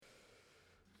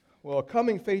Well,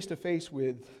 coming face to face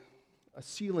with a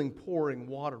ceiling pouring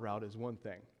water out is one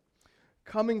thing.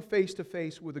 Coming face to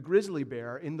face with a grizzly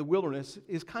bear in the wilderness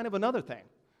is kind of another thing.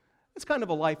 It's kind of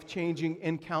a life-changing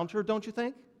encounter, don't you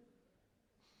think?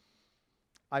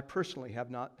 I personally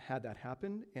have not had that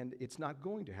happen, and it's not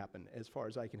going to happen as far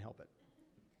as I can help it.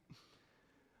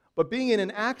 But being in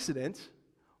an accident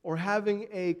or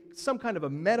having some kind of a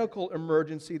medical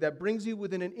emergency that brings you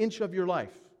within an inch of your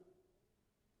life,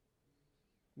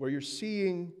 where you're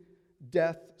seeing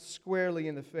death squarely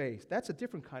in the face, that's a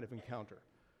different kind of encounter.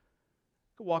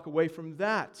 You can walk away from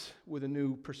that with a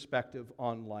new perspective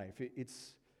on life.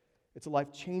 It's a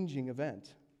life-changing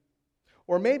event.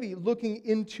 Or maybe looking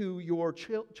into your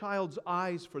child's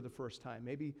eyes for the first time.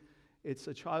 Maybe it's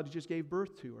a child you just gave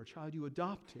birth to, or a child you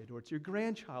adopted, or it's your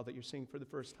grandchild that you're seeing for the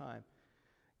first time.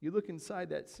 You look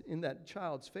inside in that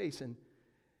child's face, and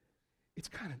it's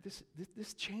kind of,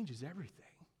 this changes everything.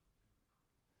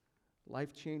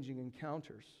 Life-changing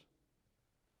encounters.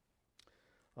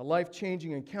 A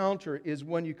life-changing encounter is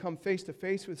when you come face to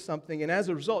face with something, and as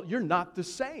a result, you're not the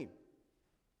same.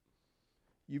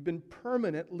 You've been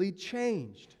permanently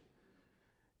changed.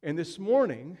 And this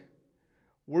morning,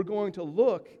 we're going to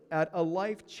look at a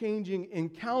life-changing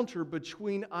encounter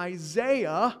between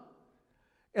Isaiah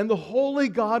and the holy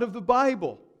God of the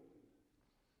Bible.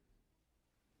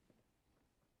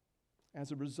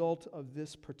 As a result of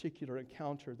this particular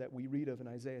encounter that we read of in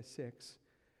Isaiah 6,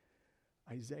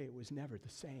 Isaiah was never the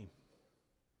same.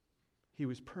 He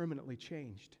was permanently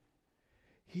changed.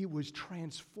 He was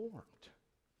transformed.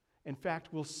 In fact,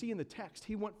 we'll see in the text,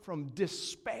 he went from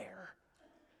despair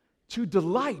to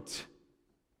delight.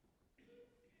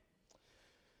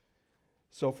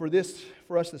 So for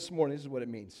us this morning, this is what it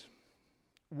means.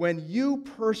 When you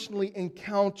personally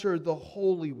encounter the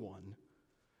Holy One,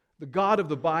 the God of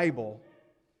the Bible,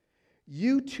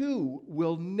 you too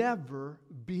will never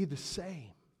be the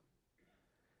same.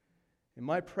 And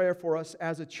my prayer for us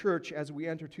as a church as we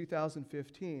enter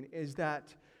 2015 is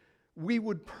that we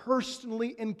would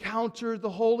personally encounter the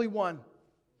Holy One,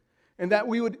 and that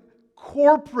we would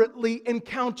corporately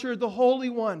encounter the Holy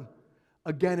One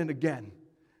again and again,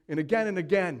 and again and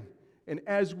again. And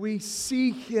as we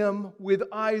see Him with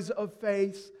eyes of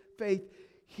faith,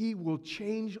 He will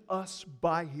change us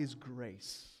by His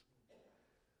grace.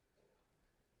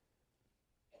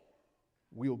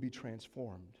 We will be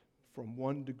transformed from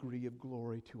one degree of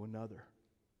glory to another.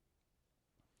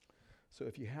 So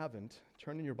if you haven't,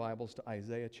 turn in your Bibles to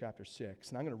Isaiah chapter 6.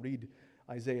 And I'm going to read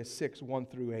Isaiah 6, 1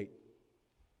 through 8.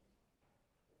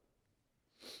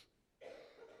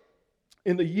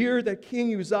 In the year that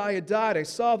King Uzziah died, I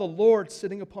saw the Lord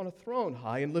sitting upon a throne,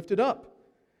 high and lifted up,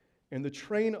 and the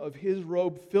train of His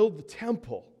robe filled the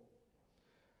temple.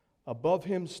 Above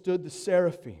Him stood the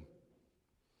seraphim.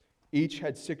 Each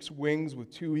had 6 wings. With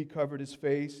 2 He covered His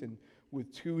face, and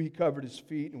with 2 He covered His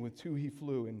feet, and with 2 He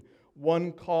flew. And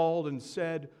one called and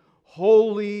said,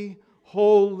 Holy,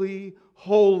 holy,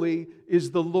 holy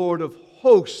is the Lord of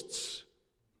hosts.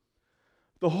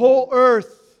 The whole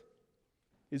earth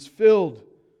is filled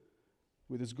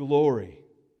with His glory.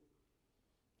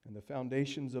 And the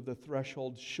foundations of the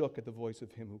threshold shook at the voice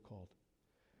of Him who called.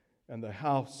 And the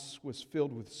house was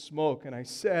filled with smoke. And I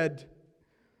said,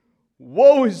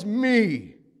 Woe is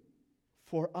me,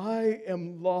 for I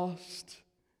am lost.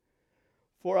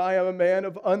 For I am a man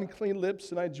of unclean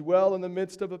lips, and I dwell in the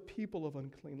midst of a people of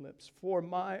unclean lips. For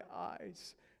my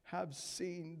eyes have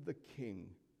seen the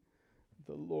King,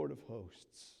 the Lord of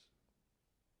hosts.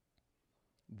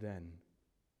 Then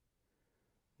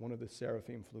one of the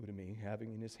seraphim flew to me,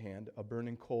 having in his hand a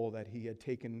burning coal that he had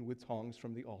taken with tongs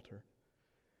from the altar.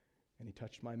 And he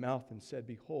touched my mouth and said,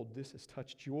 Behold, this has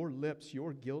touched your lips.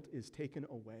 Your guilt is taken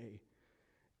away,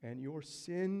 and your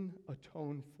sin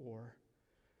atoned for.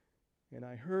 And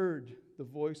I heard the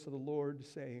voice of the Lord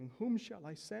saying, Whom shall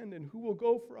I send, and who will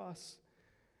go for us?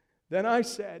 Then I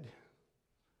said,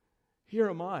 Here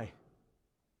am I.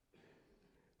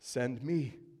 Send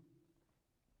me.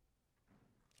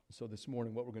 So this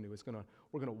morning, what we're going to do is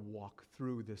we're going to walk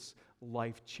through this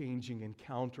life-changing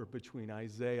encounter between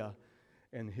Isaiah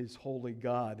and his holy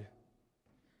God.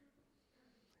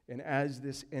 And as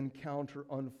this encounter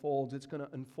unfolds, it's going to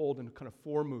unfold in kind of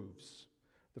 4 moves.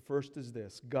 The first is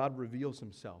this: God reveals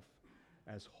Himself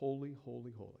as holy,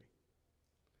 holy, holy.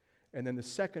 And then the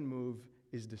second move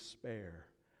is despair.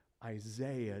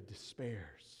 Isaiah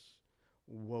despairs.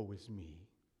 Woe is me.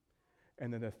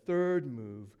 And then the third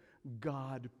move,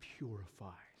 God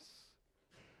purifies.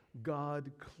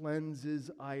 God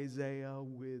cleanses Isaiah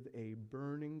with a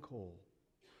burning coal.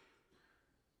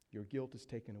 Your guilt is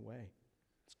taken away.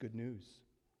 It's good news.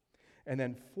 And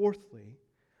then fourthly,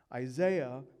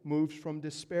 Isaiah moves from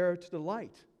despair to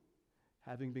delight.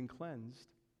 Having been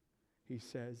cleansed, he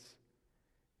says,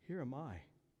 "Here am I.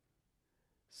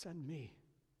 Send me.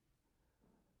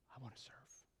 I want to serve."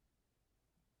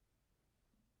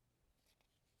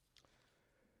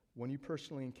 When you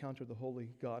personally encounter the holy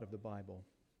God of the Bible,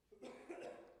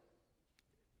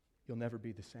 you'll never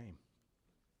be the same.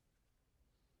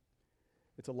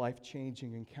 It's a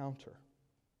life-changing encounter.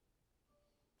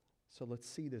 So let's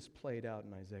see this played out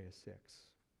in Isaiah 6.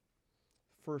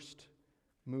 First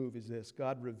move is this.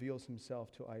 God reveals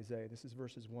himself to Isaiah. This is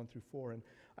verses 1 through 4. And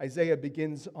Isaiah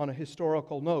begins on a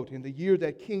historical note. In the year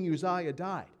that King Uzziah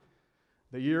died,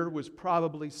 the year was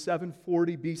probably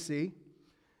 740 BC.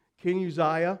 King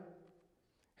Uzziah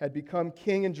had become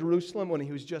king in Jerusalem when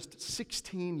he was just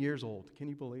 16 years old. Can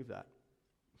you believe that?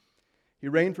 He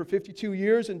reigned for 52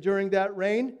 years, and during that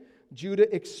reign,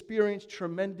 Judah experienced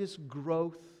tremendous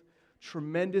growth,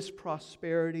 tremendous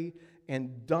prosperity,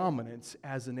 and dominance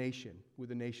as a nation with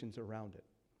the nations around it.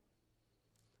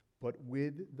 But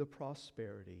with the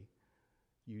prosperity,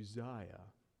 Uzziah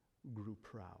grew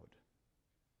proud.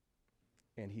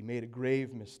 And he made a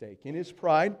grave mistake. In his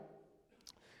pride,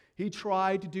 he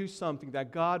tried to do something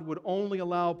that God would only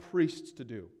allow priests to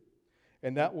do.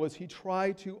 And that was, he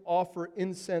tried to offer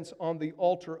incense on the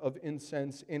altar of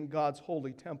incense in God's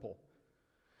holy temple.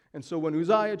 And so when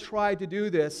Uzziah tried to do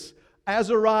this,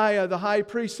 Azariah, the high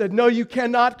priest, said, "No, you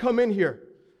cannot come in here."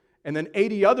 And then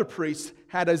 80 other priests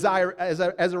had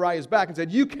Azariah's back and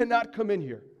said, "You cannot come in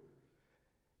here."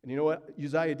 And you know what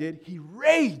Uzziah did? He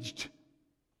raged.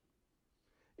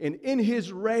 And in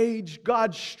his rage,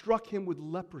 God struck him with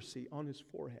leprosy on his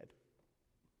forehead.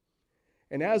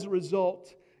 And as a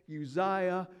result,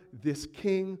 Uzziah, this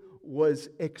king, was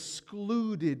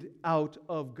excluded out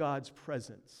of God's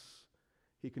presence.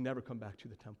 He could never come back to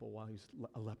the temple while he's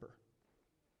a leper.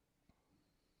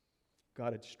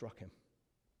 God had struck him,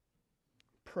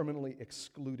 permanently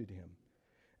excluded him.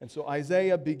 And so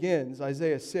Isaiah begins,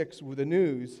 Isaiah 6, with the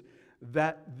news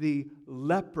that the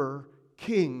leper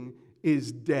king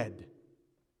is dead.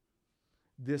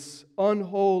 This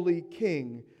unholy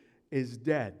king is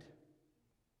dead.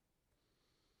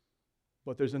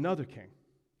 But there's another king.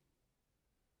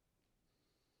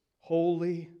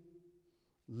 Holy,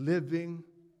 living,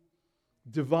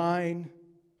 divine,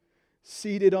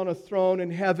 seated on a throne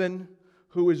in heaven,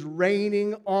 who is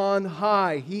reigning on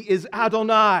high. He is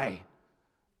Adonai,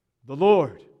 the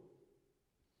Lord.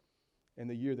 In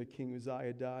the year that King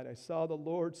Uzziah died, I saw the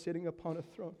Lord sitting upon a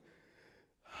throne,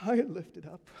 high and lifted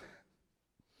up.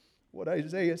 What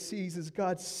Isaiah sees is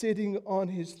God sitting on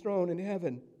his throne in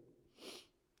heaven,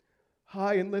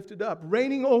 high and lifted up,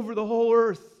 reigning over the whole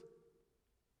earth.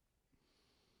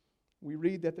 We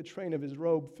read that the train of his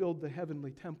robe filled the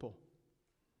heavenly temple.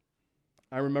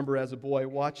 I remember as a boy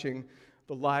watching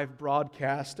the live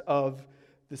broadcast of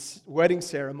the wedding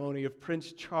ceremony of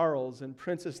Prince Charles and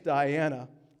Princess Diana.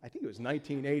 I think it was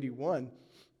 1981.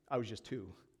 I was just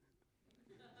 2.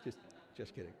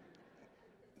 Just kidding.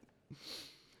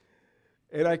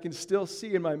 And I can still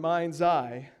see in my mind's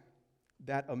eye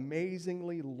that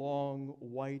amazingly long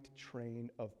white train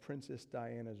of Princess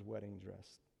Diana's wedding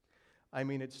dress. I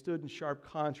mean, it stood in sharp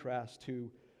contrast to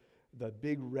the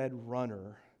big red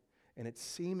runner, and it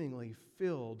seemingly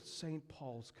filled St.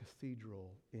 Paul's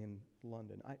Cathedral in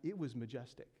London. It was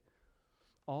majestic.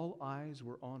 All eyes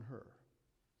were on her.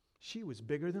 She was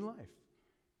bigger than life.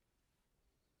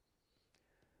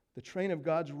 The train of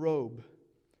God's robe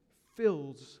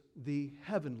fills the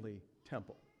heavenly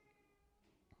temple.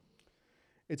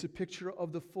 It's a picture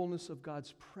of the fullness of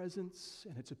God's presence,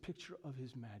 and it's a picture of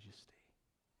his majesty.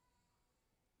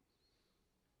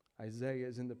 Isaiah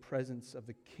is in the presence of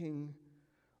the King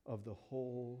of the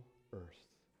whole earth.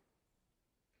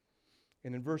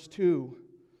 And in verse 2,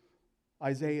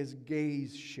 Isaiah's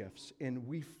gaze shifts, and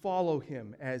we follow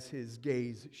him as his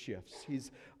gaze shifts.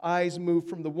 His eyes move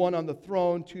from the one on the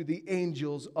throne to the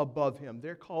angels above him.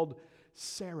 They're called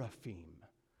seraphim.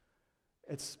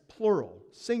 It's plural.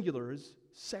 Singular is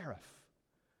seraph.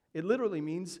 It literally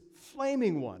means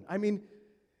flaming one. I mean,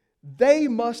 they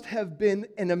must have been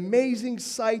an amazing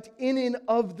sight in and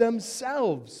of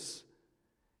themselves.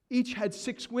 Each had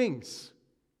 6 wings.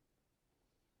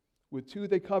 With 2,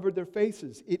 they covered their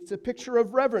faces. It's a picture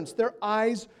of reverence. Their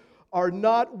eyes are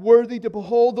not worthy to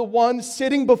behold the one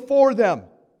sitting before them.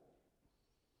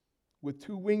 With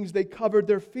 2 wings, they covered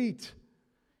their feet. Do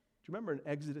you remember in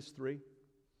Exodus 3?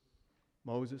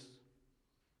 Moses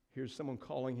hears someone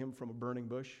calling him from a burning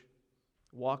bush,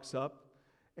 walks up,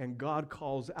 and God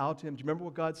calls out to him. Do you remember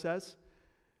what God says?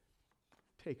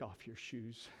 Take off your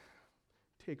shoes.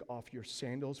 Take off your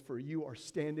sandals, for you are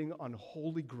standing on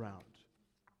holy ground.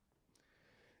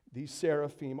 These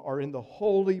seraphim are in the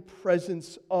holy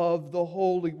presence of the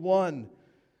Holy One,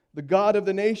 the God of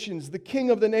the nations, the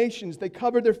King of the nations. They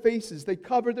cover their faces, they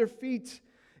cover their feet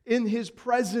in His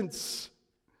presence.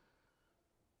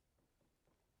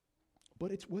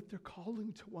 But it's what they're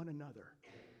calling to one another.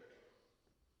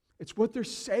 It's what they're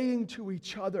saying to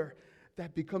each other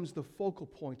that becomes the focal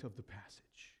point of the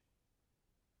passage.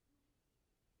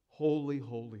 Holy,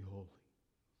 holy, holy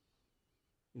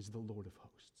is the Lord of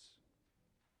hosts.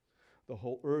 The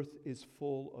whole earth is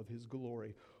full of His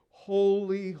glory.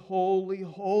 Holy, holy,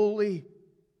 holy.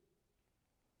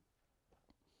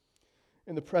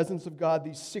 In the presence of God,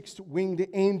 these six-winged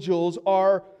angels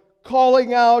are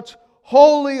calling out,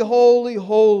 holy, holy,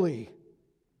 holy.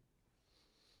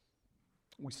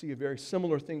 We see a very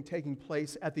similar thing taking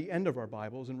place at the end of our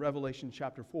Bibles in Revelation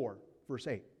chapter 4, verse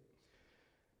 8.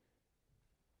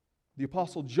 The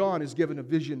Apostle John is given a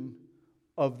vision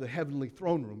of the heavenly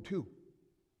throne room too.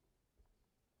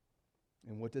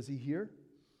 And what does he hear?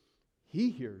 He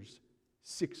hears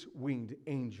six-winged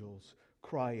angels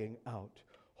crying out,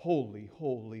 holy,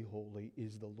 holy, holy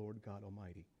is the Lord God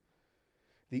Almighty.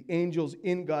 The angels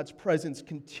in God's presence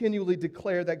continually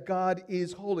declare that God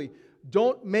is holy.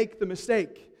 Don't make the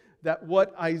mistake that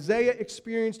what Isaiah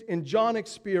experienced and John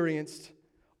experienced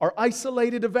are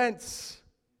isolated events.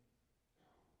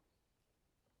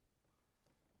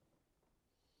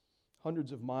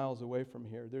 Hundreds of miles away from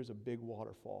here, there's a big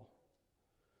waterfall,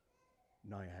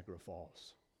 Niagara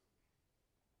Falls.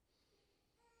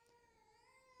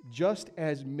 Just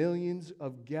as millions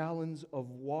of gallons of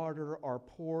water are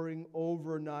pouring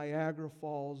over Niagara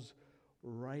Falls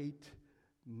right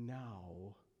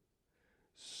now,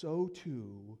 so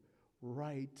too,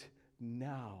 right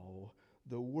now,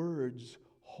 the words,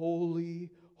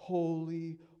 holy,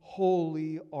 holy,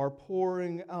 holy, are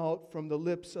pouring out from the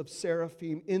lips of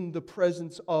seraphim in the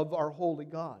presence of our holy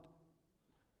God.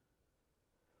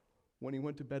 When he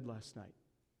went to bed last night,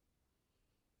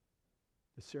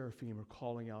 the seraphim are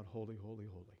calling out, holy, holy,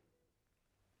 holy.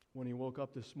 When he woke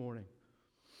up this morning,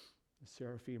 the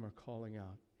seraphim are calling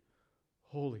out,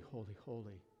 holy, holy,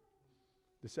 holy.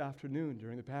 This afternoon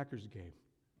during the Packers game,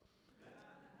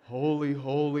 holy,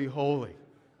 holy, holy.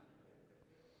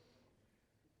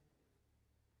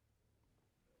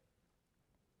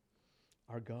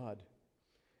 Our God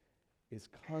is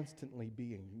constantly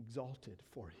being exalted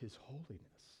for His holiness.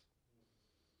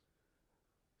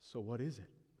 So what is it?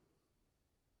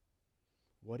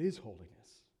 What is holiness?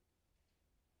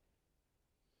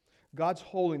 God's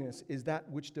holiness is that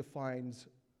which defines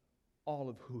all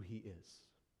of who He is.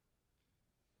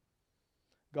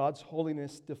 God's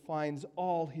holiness defines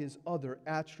all His other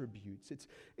attributes.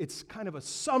 It's kind of a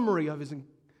summary of His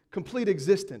complete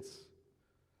existence,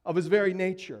 of His very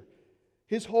nature.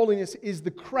 His holiness is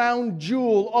the crown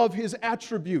jewel of His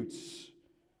attributes.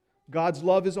 God's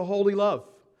love is a holy love.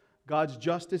 God's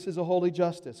justice is a holy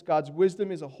justice. God's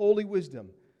wisdom is a holy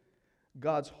wisdom.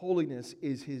 God's holiness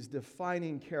is His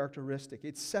defining characteristic.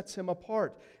 It sets Him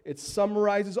apart. It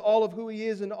summarizes all of who He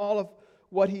is and all of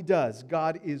what He does.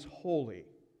 God is holy.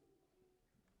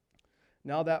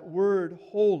 Now, that word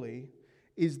holy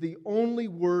is the only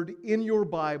word in your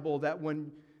Bible that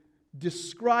when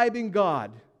describing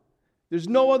God, there's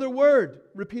no other word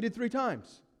repeated 3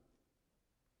 times.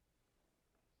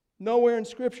 Nowhere in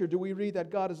Scripture do we read that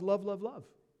God is love, love, love.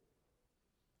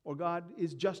 Or God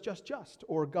is just, just, just.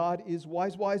 Or God is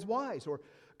wise, wise, wise. Or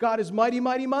God is mighty,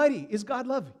 mighty, mighty. Is God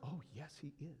loving? Oh, yes,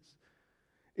 He is.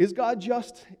 Is God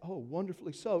just? Oh,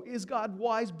 wonderfully so. Is God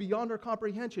wise beyond our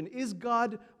comprehension? Is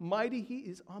God mighty? He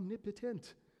is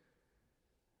omnipotent.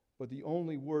 But the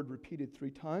only word repeated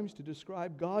 3 times to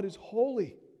describe God is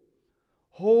holy.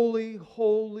 Holy,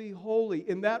 holy, holy.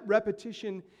 And that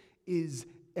repetition is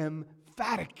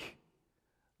emphatic.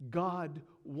 God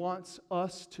wants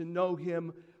us to know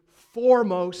Him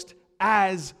foremost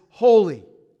as holy.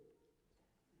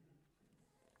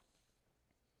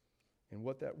 And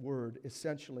what that word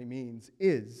essentially means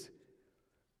is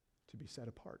to be set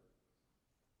apart,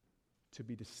 to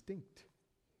be distinct.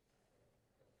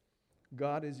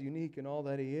 God is unique in all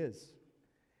that He is.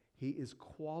 He is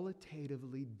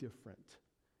qualitatively different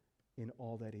in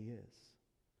all that He is.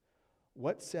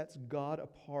 What sets God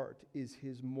apart is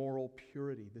His moral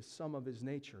purity, the sum of His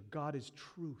nature. God is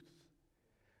truth.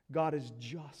 God is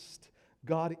just.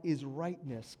 God is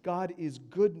rightness. God is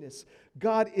goodness.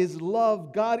 God is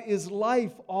love. God is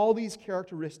life. All these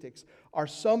characteristics are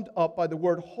summed up by the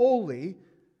word holy.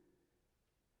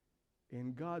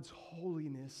 And God's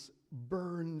holiness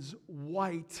burns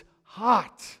white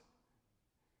hot.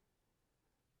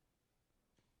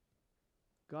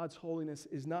 God's holiness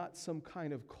is not some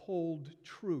kind of cold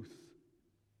truth.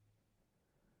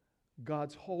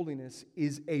 God's holiness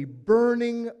is a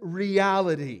burning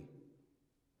reality.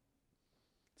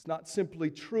 It's not simply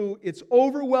true, it's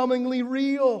overwhelmingly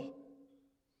real.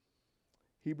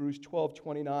 Hebrews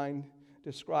 12:29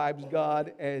 describes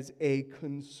God as a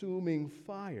consuming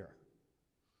fire.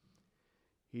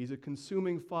 He's a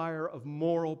consuming fire of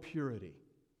moral purity.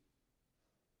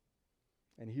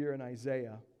 And here in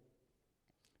Isaiah,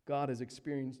 Isaiah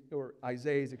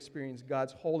has experienced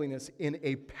God's holiness in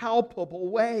a palpable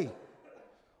way.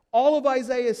 All of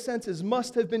Isaiah's senses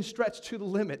must have been stretched to the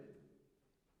limit.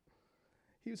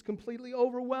 He was completely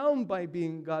overwhelmed by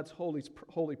being God's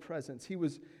holy presence. He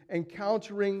was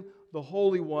encountering the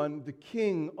Holy One, the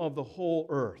King of the whole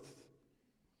earth.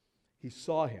 He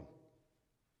saw him.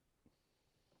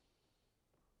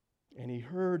 And he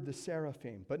heard the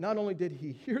seraphim. But not only did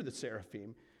he hear the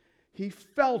seraphim, he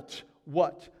felt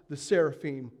what the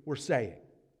seraphim were saying.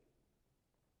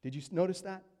 Did you notice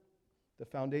that? The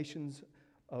foundations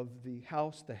of the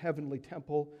house, the heavenly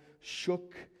temple,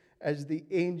 shook as the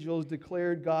angels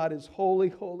declared God is holy,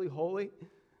 holy, holy.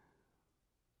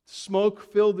 Smoke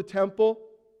filled the temple.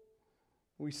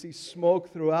 We see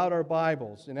smoke throughout our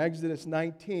Bibles. In Exodus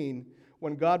 19,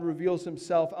 when God reveals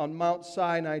himself on Mount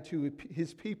Sinai to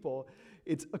his people,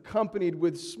 it's accompanied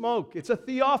with smoke. It's a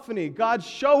theophany. God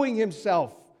showing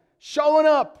himself, showing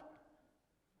up.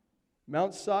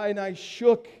 Mount Sinai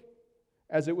shook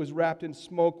as it was wrapped in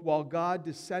smoke, while God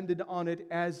descended on it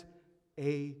as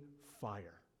a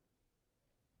fire.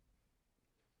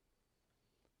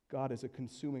 God is a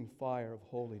consuming fire of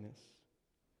holiness.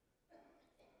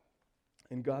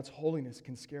 And God's holiness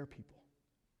can scare people.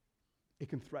 It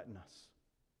can threaten us.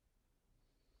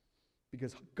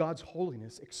 Because God's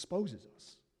holiness exposes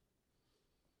us.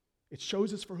 It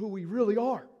shows us for who we really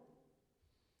are.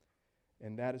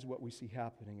 And that is what we see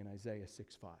happening in Isaiah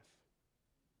 6:5.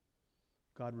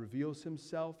 God reveals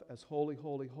himself as holy,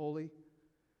 holy, holy.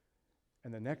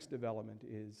 And the next development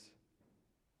is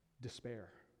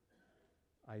despair.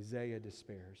 Isaiah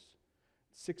despairs.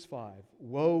 6:5,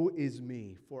 woe is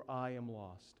me, for I am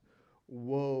lost.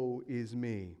 Woe is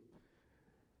me.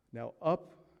 Now,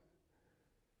 up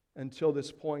until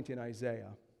this point in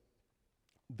Isaiah,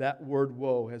 that word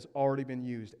woe has already been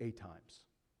used 8 times.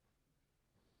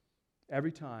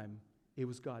 Every time, it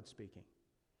was God speaking.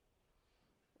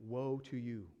 Woe to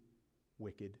you,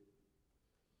 wicked.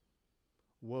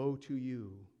 Woe to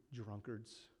you,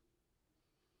 drunkards.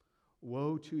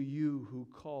 Woe to you who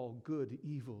call good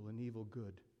evil and evil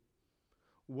good.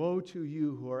 Woe to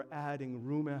you who are adding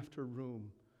room after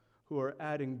room, who are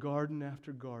adding garden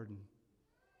after garden.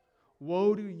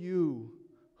 Woe to you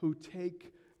who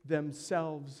take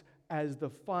themselves as the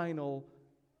final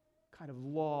kind of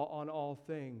law on all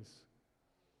things,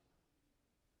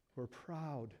 who are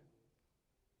proud.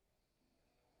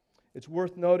 It's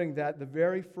worth noting that the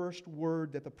very first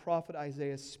word that the prophet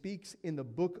Isaiah speaks in the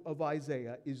book of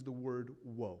Isaiah is the word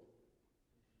woe.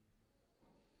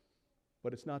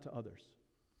 But it's not to others.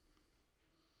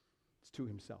 It's to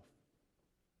himself.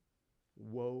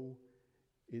 Woe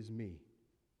is me.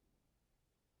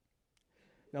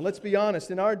 Now let's be honest.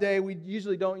 In our day, we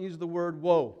usually don't use the word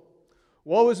woe.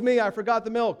 Woe is me, I forgot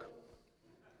the milk.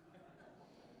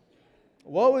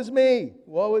 Woe is me,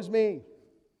 woe is me.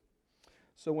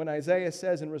 So when Isaiah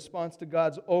says in response to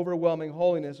God's overwhelming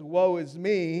holiness, woe is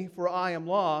me, for I am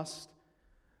lost,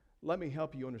 let me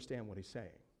help you understand what he's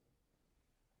saying.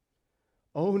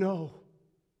 Oh no,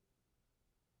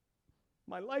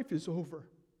 my life is over.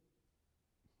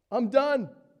 I'm done.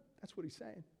 That's what he's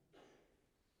saying.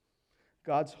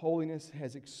 God's holiness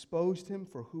has exposed him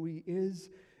for who he is,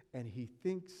 and he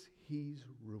thinks he's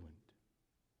ruined.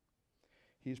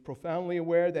 He is profoundly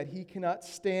aware that he cannot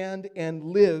stand and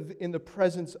live in the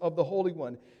presence of the Holy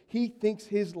One. He thinks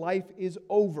his life is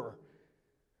over.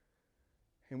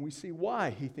 And we see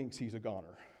why he thinks he's a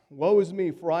goner. Woe is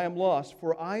me, for I am lost,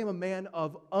 for I am a man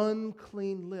of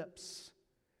unclean lips.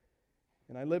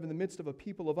 And I live in the midst of a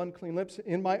people of unclean lips.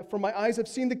 For my eyes have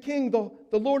seen the King, the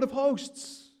Lord of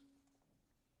hosts.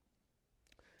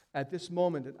 At this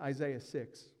moment in Isaiah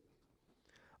 6,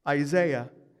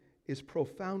 Isaiah is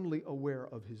profoundly aware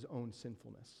of his own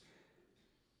sinfulness.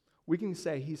 We can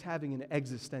say he's having an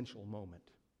existential moment.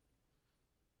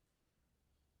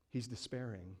 He's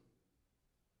despairing.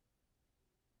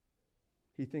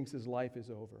 He thinks his life is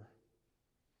over.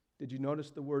 Did you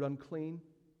notice the word unclean?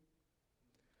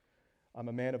 I'm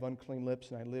a man of unclean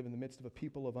lips, and I live in the midst of a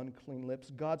people of unclean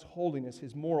lips. God's holiness,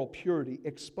 his moral purity,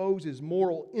 exposes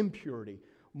moral impurity,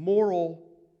 moral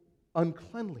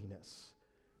uncleanliness,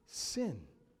 sin.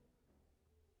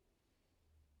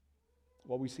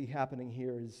 What we see happening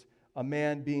here is a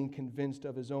man being convinced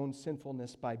of his own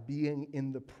sinfulness by being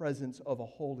in the presence of a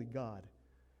holy God.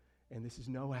 And this is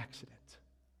no accident.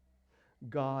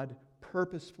 God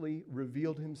purposefully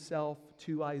revealed himself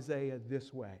to Isaiah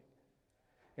this way.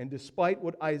 And despite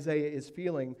what Isaiah is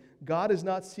feeling, God is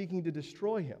not seeking to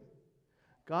destroy him.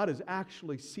 God is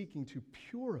actually seeking to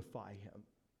purify him.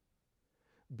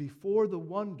 Before the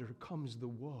wonder comes the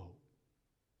woe.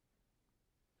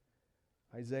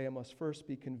 Isaiah must first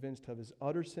be convinced of his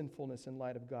utter sinfulness in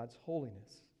light of God's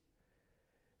holiness.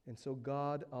 And so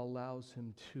God allows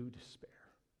him to despair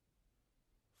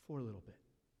for a little bit.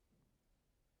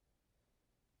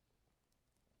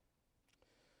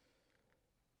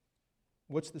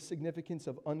 What's the significance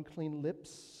of unclean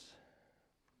lips?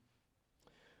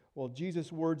 Well,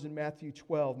 Jesus' words in Matthew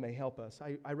 12 may help us.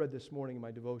 I read this morning in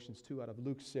my devotions too out of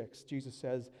Luke 6. Jesus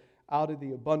says, out of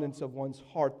the abundance of one's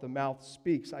heart, the mouth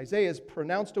speaks. Isaiah's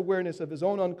pronounced awareness of his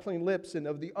own unclean lips and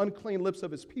of the unclean lips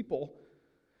of his people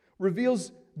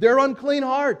reveals their unclean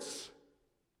hearts,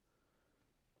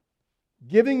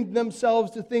 giving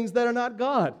themselves to things that are not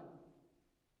God.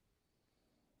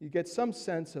 You get some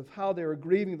sense of how they were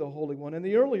grieving the Holy One in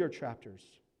the earlier chapters.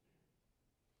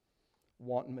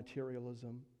 Wanton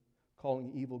materialism,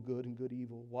 calling evil good and good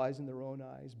evil, wise in their own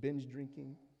eyes, binge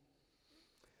drinking.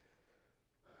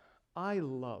 I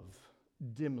love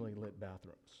dimly lit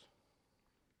bathrooms.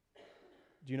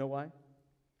 Do you know why?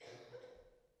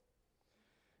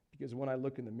 Because when I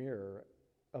look in the mirror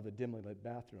of a dimly lit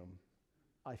bathroom,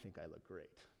 I think I look great.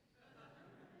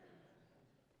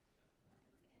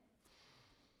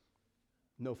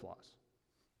 No flaws.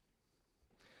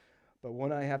 But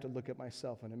when I have to look at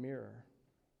myself in a mirror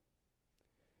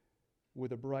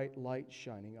with a bright light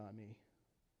shining on me,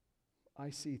 I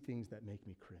see things that make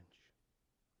me cringe.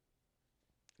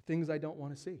 Things I don't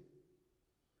want to see.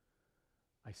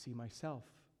 I see myself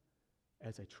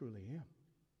as I truly am.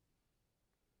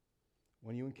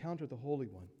 When you encounter the Holy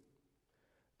One,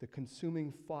 the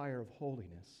consuming fire of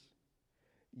holiness,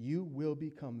 you will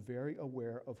become very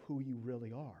aware of who you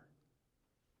really are.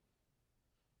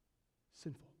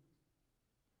 Sinful.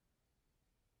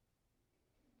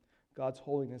 God's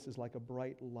holiness is like a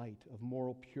bright light of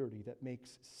moral purity that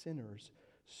makes sinners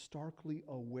starkly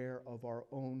aware of our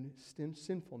own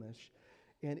sinfulness,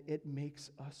 and it makes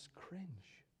us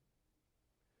cringe.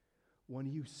 When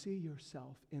you see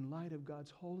yourself in light of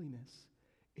God's holiness,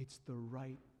 it's the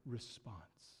right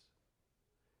response.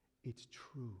 It's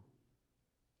true.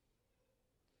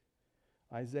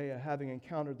 Isaiah, having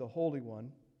encountered the Holy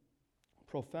One,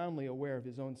 profoundly aware of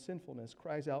his own sinfulness,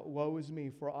 cries out, "Woe is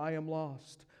me, for I am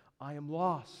lost. I am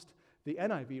lost." The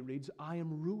NIV reads, "I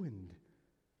am ruined.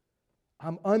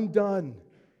 I'm undone."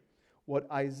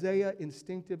 What Isaiah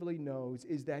instinctively knows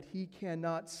is that he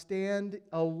cannot stand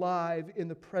alive in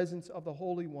the presence of the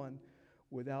Holy One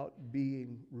without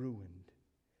being ruined.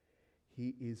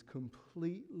 He is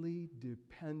completely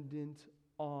dependent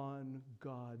on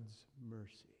God's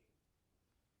mercy.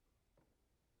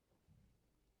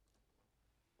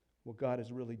 What God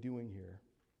is really doing here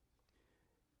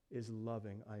is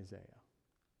loving Isaiah.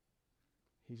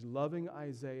 He's loving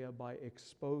Isaiah by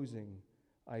exposing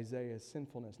Isaiah's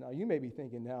sinfulness. Now, you may be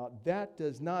thinking, now, that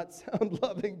does not sound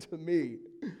loving to me.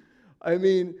 I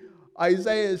mean,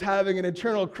 Isaiah is having an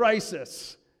eternal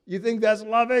crisis. You think that's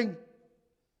loving?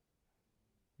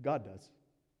 God does.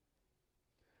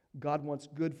 God wants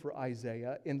good for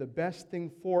Isaiah, and the best thing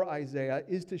for Isaiah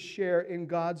is to share in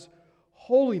God's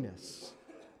holiness,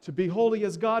 to be holy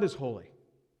as God is holy.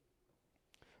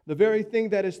 The very thing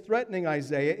that is threatening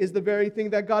Isaiah is the very thing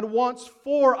that God wants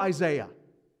for Isaiah.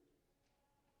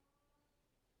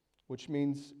 Which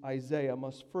means Isaiah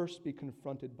must first be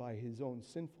confronted by his own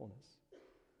sinfulness.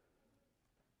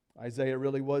 Isaiah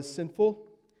really was sinful,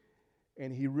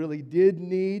 and he really did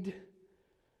need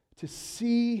to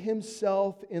see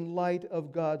himself in light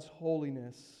of God's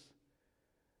holiness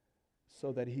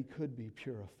so that he could be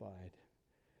purified.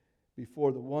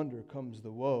 Before the wonder comes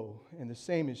the woe, and the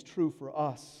same is true for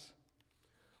us.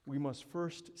 We must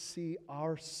first see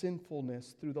our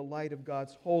sinfulness through the light of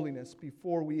God's holiness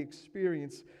before we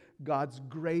experience God's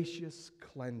gracious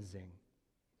cleansing.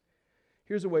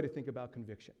 Here's a way to think about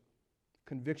conviction.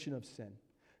 Conviction of sin.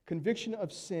 Conviction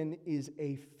of sin is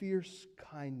a fierce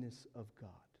kindness of God.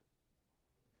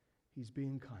 He's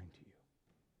being kind to you.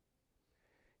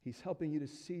 He's helping you to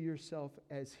see yourself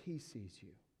as He sees you.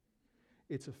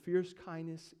 It's a fierce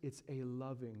kindness. It's a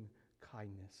loving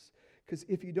kindness. Because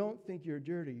if you don't think you're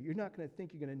dirty, you're not going to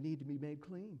think you're going to need to be made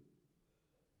clean.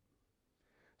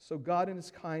 So God in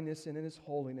His kindness and in His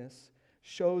holiness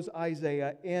shows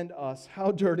Isaiah and us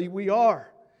how dirty we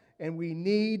are. and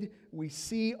we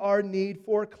see our need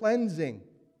for cleansing.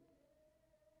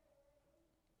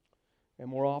 And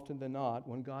more often than not,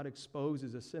 when God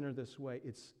exposes a sinner this way,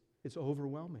 it's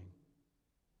overwhelming.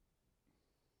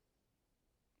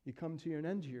 You come to an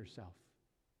end to yourself.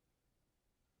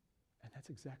 And that's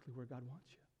exactly where God wants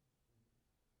you.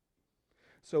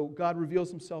 So God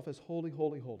reveals himself as holy,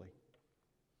 holy, holy.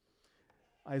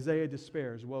 Isaiah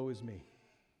despairs, woe is me.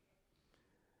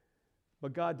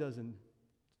 But God doesn't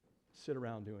sit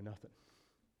around doing nothing.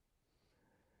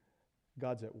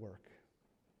 God's at work.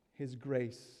 His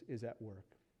grace is at work.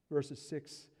 Verses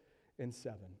 6 and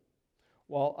 7.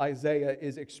 While Isaiah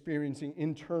is experiencing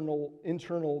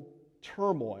internal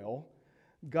turmoil,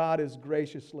 God is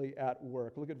graciously at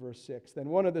work. Look at verse 6. Then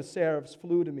one of the seraphs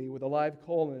flew to me with a live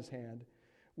coal in his hand,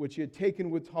 which he had taken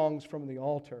with tongs from the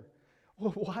altar.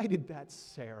 Well, why did that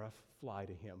seraph fly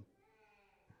to him?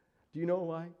 Do you know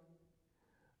why?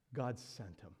 God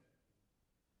sent him.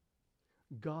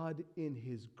 God, in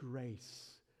his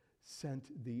grace,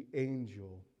 sent the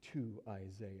angel to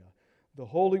Isaiah. The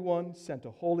Holy One sent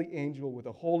a holy angel with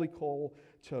a holy coal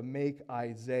to make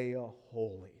Isaiah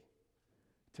holy,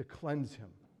 to cleanse him.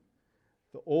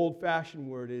 The old-fashioned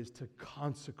word is to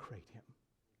consecrate him.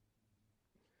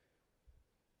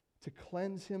 To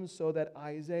cleanse him so that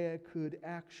Isaiah could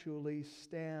actually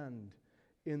stand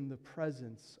in the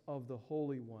presence of the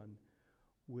Holy One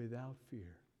without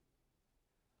fear.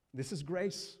 This is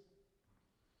grace.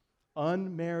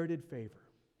 Unmerited favor.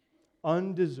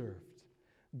 Undeserved.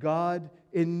 God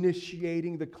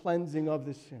initiating the cleansing of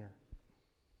the sinner.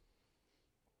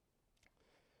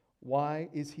 Why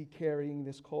is he carrying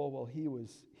this coal? Well, he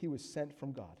was sent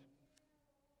from God.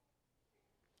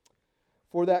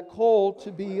 For that coal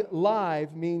to be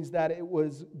live means that it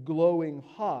was glowing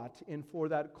hot, and for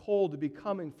that coal to be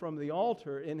coming from the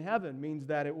altar in heaven means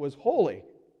that it was holy.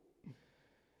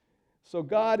 So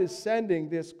God is sending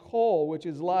this coal, which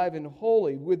is live and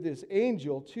holy, with this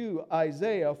angel to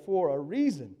Isaiah for a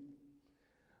reason.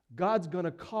 God's going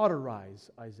to cauterize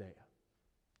Isaiah.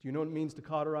 Do you know what it means to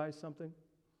cauterize something?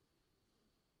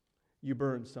 You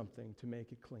burn something to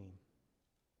make it clean.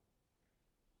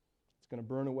 It's going to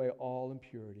burn away all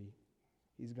impurity.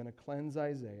 He's going to cleanse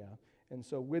Isaiah. And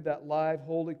so with that live,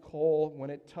 holy coal, when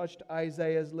it touched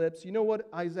Isaiah's lips, you know what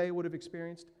Isaiah would have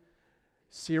experienced?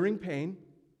 Searing pain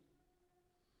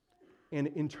and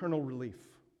internal relief,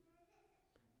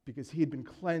 because he had been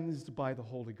cleansed by the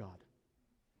holy God.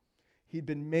 He'd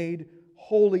been made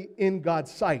holy in God's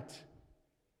sight.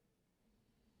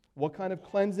 What kind of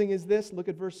cleansing is this? Look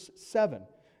at verse 7.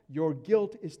 Your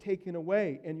guilt is taken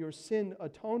away and your sin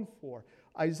atoned for.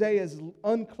 Isaiah's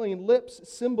unclean lips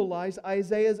symbolize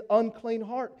Isaiah's unclean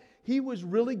heart. He was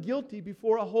really guilty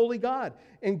before a holy God,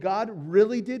 and God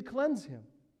really did cleanse him.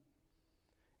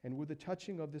 And with the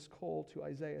touching of this coal to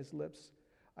Isaiah's lips,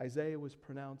 Isaiah was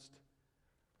pronounced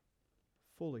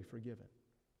fully forgiven,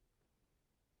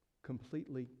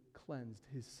 completely cleansed.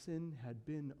 His sin had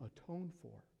been atoned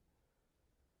for.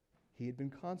 He had been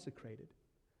consecrated,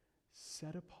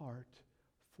 set apart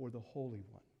for the Holy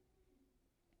One.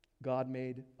 God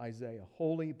made Isaiah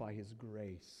holy by his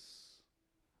grace.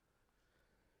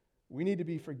 We need to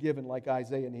be forgiven like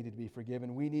Isaiah needed to be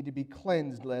forgiven. We need to be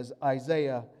cleansed as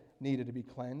Isaiah needed to be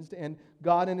cleansed. And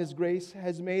God in his grace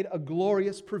has made a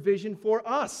glorious provision for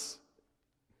us.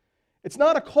 It's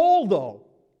not a coal, though.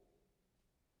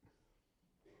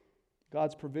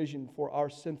 God's provision for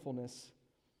our sinfulness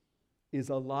is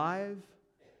a live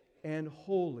and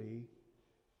holy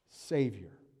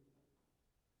Savior.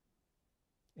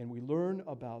 And we learn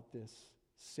about this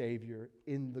Savior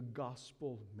in the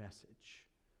gospel message,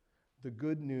 the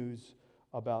good news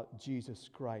about Jesus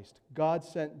Christ. God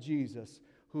sent Jesus,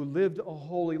 who lived a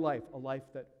holy life, a life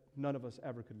that none of us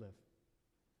ever could live.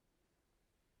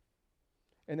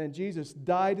 And then Jesus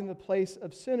died in the place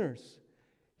of sinners.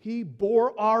 He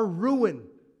bore our ruin.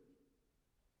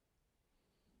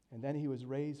 And then he was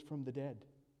raised from the dead.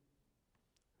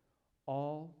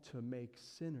 All to make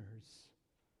sinners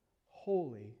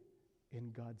holy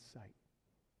in God's sight.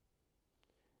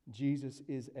 Jesus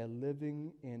is a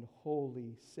living and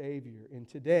holy Savior. And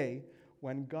today,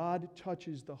 when God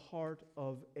touches the heart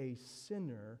of a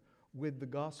sinner with the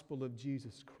gospel of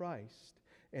Jesus Christ,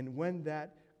 and when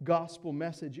that gospel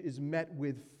message is met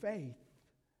with faith,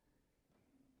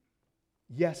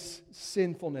 yes,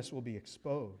 sinfulness will be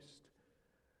exposed,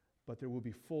 but there will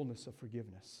be fullness of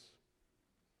forgiveness,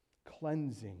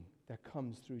 cleansing that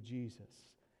comes through Jesus,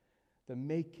 the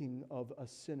making of a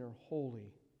sinner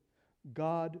holy.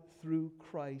 God, through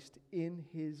Christ, in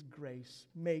his grace,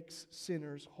 makes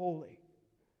sinners holy.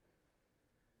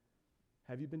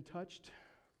 Have you been touched?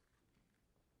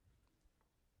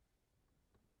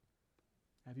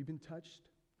 Have you been touched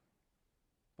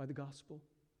by the gospel?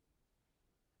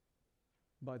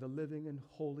 By the living and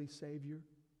holy Savior?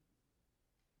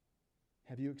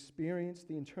 Have you experienced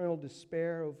the internal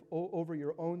despair over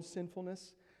your own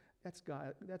sinfulness? That's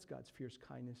God's fierce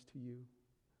kindness to you.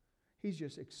 He's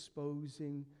just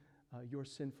exposing your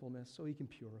sinfulness so He can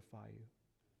purify you.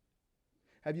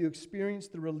 Have you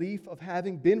experienced the relief of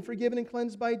having been forgiven and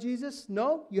cleansed by Jesus?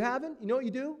 No, you haven't? You know what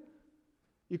you do?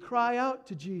 You cry out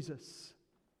to Jesus.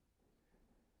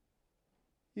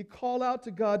 You call out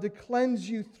to God to cleanse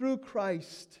you through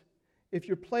Christ. If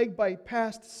you're plagued by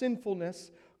past sinfulness,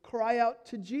 cry out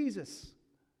to Jesus.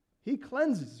 He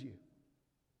cleanses you.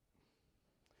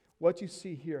 What you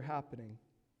see here happening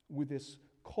with this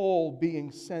coal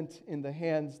being sent in the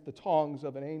hands, the tongs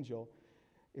of an angel,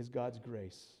 is God's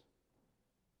grace.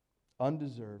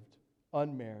 Undeserved,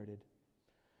 unmerited.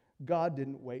 God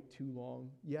didn't wait too long.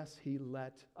 Yes, He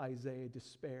let Isaiah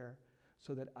despair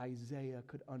so that Isaiah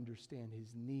could understand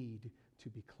his need to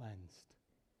be cleansed.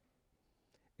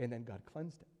 And then God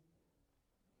cleansed him.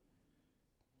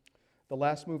 The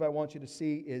last move I want you to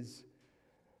see is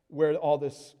where all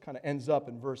this kind of ends up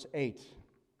in verse 8.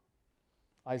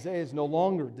 Isaiah is no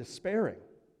longer despairing.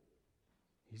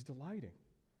 He's delighting.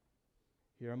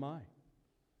 Here am I.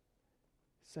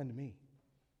 Send me.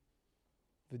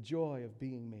 The joy of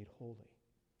being made holy.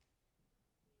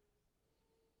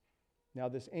 Now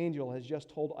this angel has just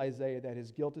told Isaiah that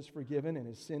his guilt is forgiven and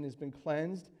his sin has been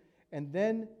cleansed. And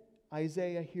then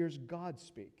Isaiah hears God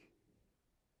speak.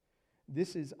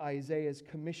 This is Isaiah's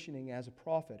commissioning as a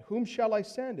prophet. Whom shall I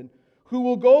send, and who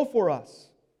will go for us?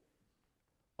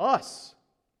 Us.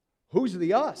 Who's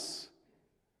the us?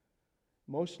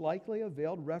 Most likely a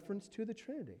veiled reference to the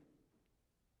Trinity.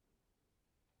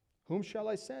 Whom shall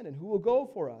I send, and who will go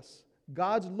for us?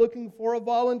 God's looking for a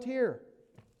volunteer.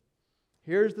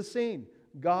 Here's the scene.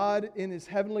 God in His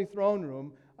heavenly throne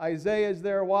room. Isaiah is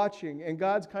there watching, and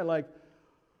God's kind of like,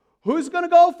 who's going to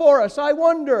go for us? I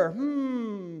wonder.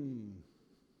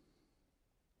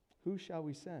 Who shall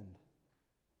we send?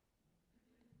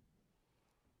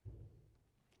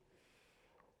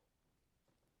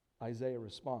 Isaiah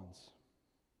responds,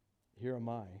 here am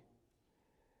I.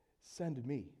 Send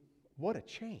me. What a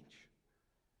change.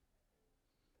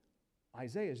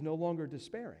 Isaiah is no longer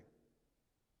despairing.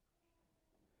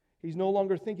 He's no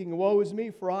longer thinking, woe is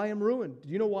me, for I am ruined. Do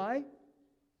you know why?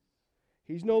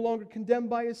 He's no longer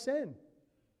condemned by his sin.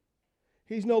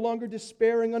 He's no longer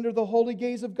despairing under the holy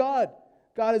gaze of God.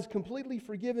 God has completely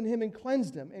forgiven him and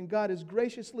cleansed him, and God has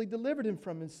graciously delivered him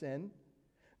from his sin.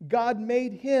 God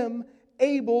made him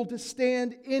able to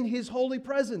stand in His holy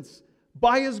presence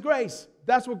by His grace.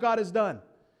 That's what God has done.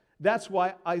 That's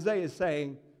why Isaiah is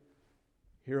saying,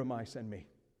 here am I, send me.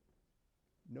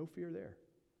 No fear there.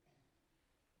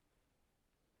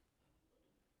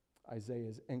 Isaiah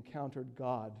has encountered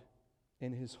God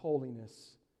in His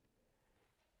holiness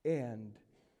and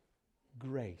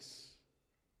grace.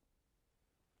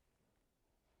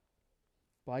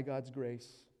 By God's grace,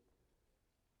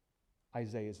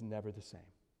 Isaiah is never the same.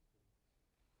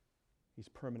 He's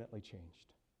permanently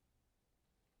changed.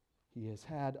 He has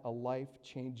had a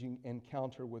life-changing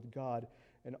encounter with God,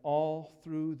 and all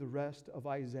through the rest of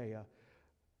Isaiah,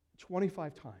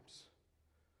 25 times,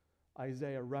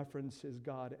 Isaiah references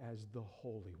God as the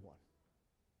Holy One.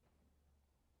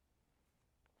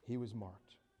 He was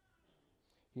marked.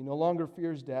 He no longer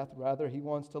fears death. Rather, he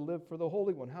wants to live for the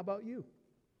Holy One. How about you?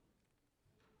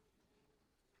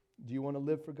 Do you want to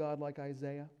live for God like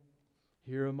Isaiah?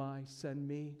 Here am I, send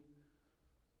me.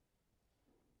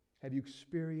 Have you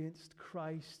experienced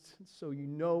Christ so you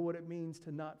know what it means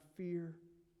to not fear?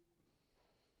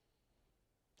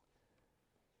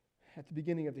 At the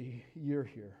beginning of the year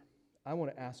here, I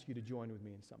want to ask you to join with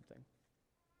me in something.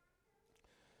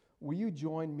 Will you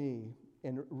join me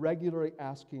in regularly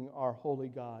asking our holy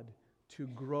God to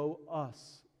grow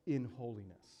us in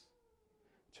holiness,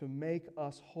 to make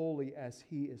us holy as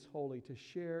He is holy, to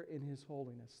share in His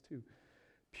holiness, to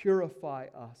purify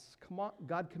us.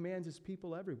 God commands His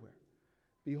people everywhere.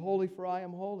 Be holy, for I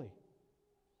am holy.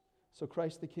 So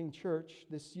Christ the King Church,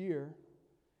 this year,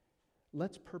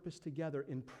 let's purpose together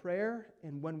in prayer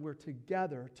and when we're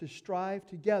together to strive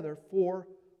together for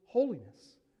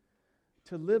holiness,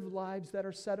 to live lives that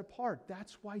are set apart.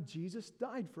 That's why Jesus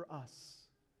died for us.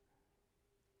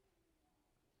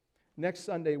 Next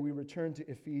Sunday, we return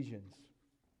to Ephesians.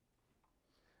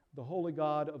 The holy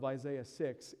God of Isaiah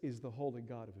 6 is the holy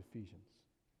God of Ephesians.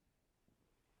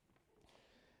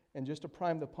 And just to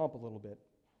prime the pump a little bit,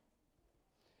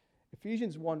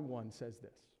 Ephesians 1:1 says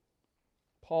this,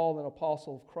 Paul, an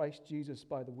apostle of Christ Jesus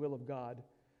by the will of God,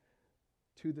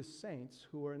 to the saints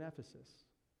who are in Ephesus.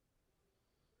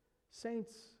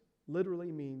 Saints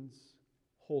literally means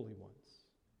holy ones.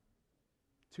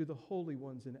 To the holy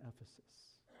ones in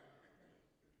Ephesus.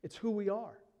 It's who we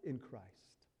are in Christ.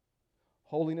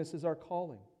 Holiness is our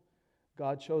calling.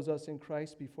 God chose us in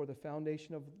Christ before the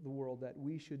foundation of the world that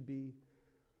we should be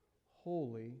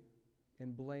holy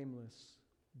and blameless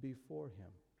before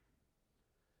Him.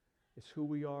 It's who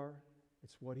we are.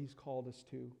 It's what He's called us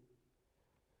to.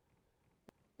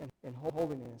 And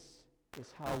holiness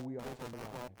is how we are to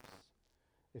live.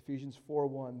 Ephesians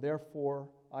 4:1, Therefore,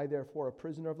 a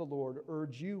prisoner of the Lord,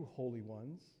 urge you, holy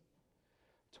ones,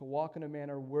 to walk in a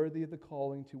manner worthy of the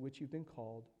calling to which you've been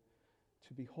called,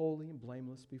 to be holy and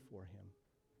blameless before Him.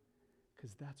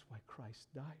 Because that's why Christ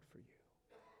died for you.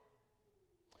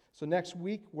 So next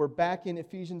week, we're back in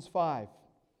Ephesians 5,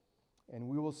 and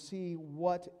we will see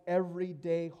what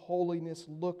everyday holiness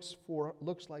looks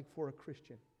like for a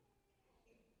Christian.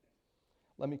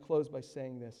 Let me close by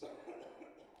saying this.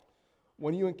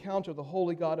 When you encounter the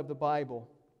holy God of the Bible,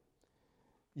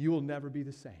 you will never be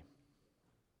the same.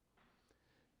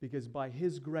 Because by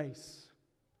His grace,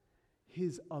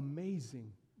 His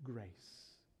amazing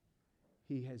grace,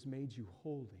 He has made you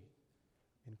holy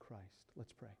in Christ.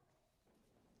 Let's pray.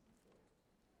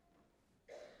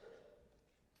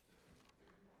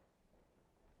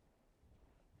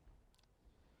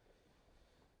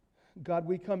 God,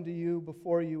 we come to you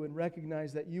before you and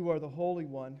recognize that you are the Holy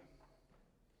One.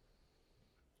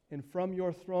 And from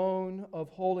your throne of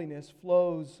holiness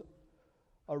flows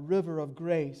a river of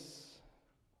grace.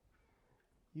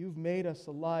 You've made us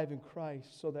alive in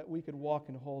Christ so that we could walk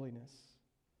in holiness.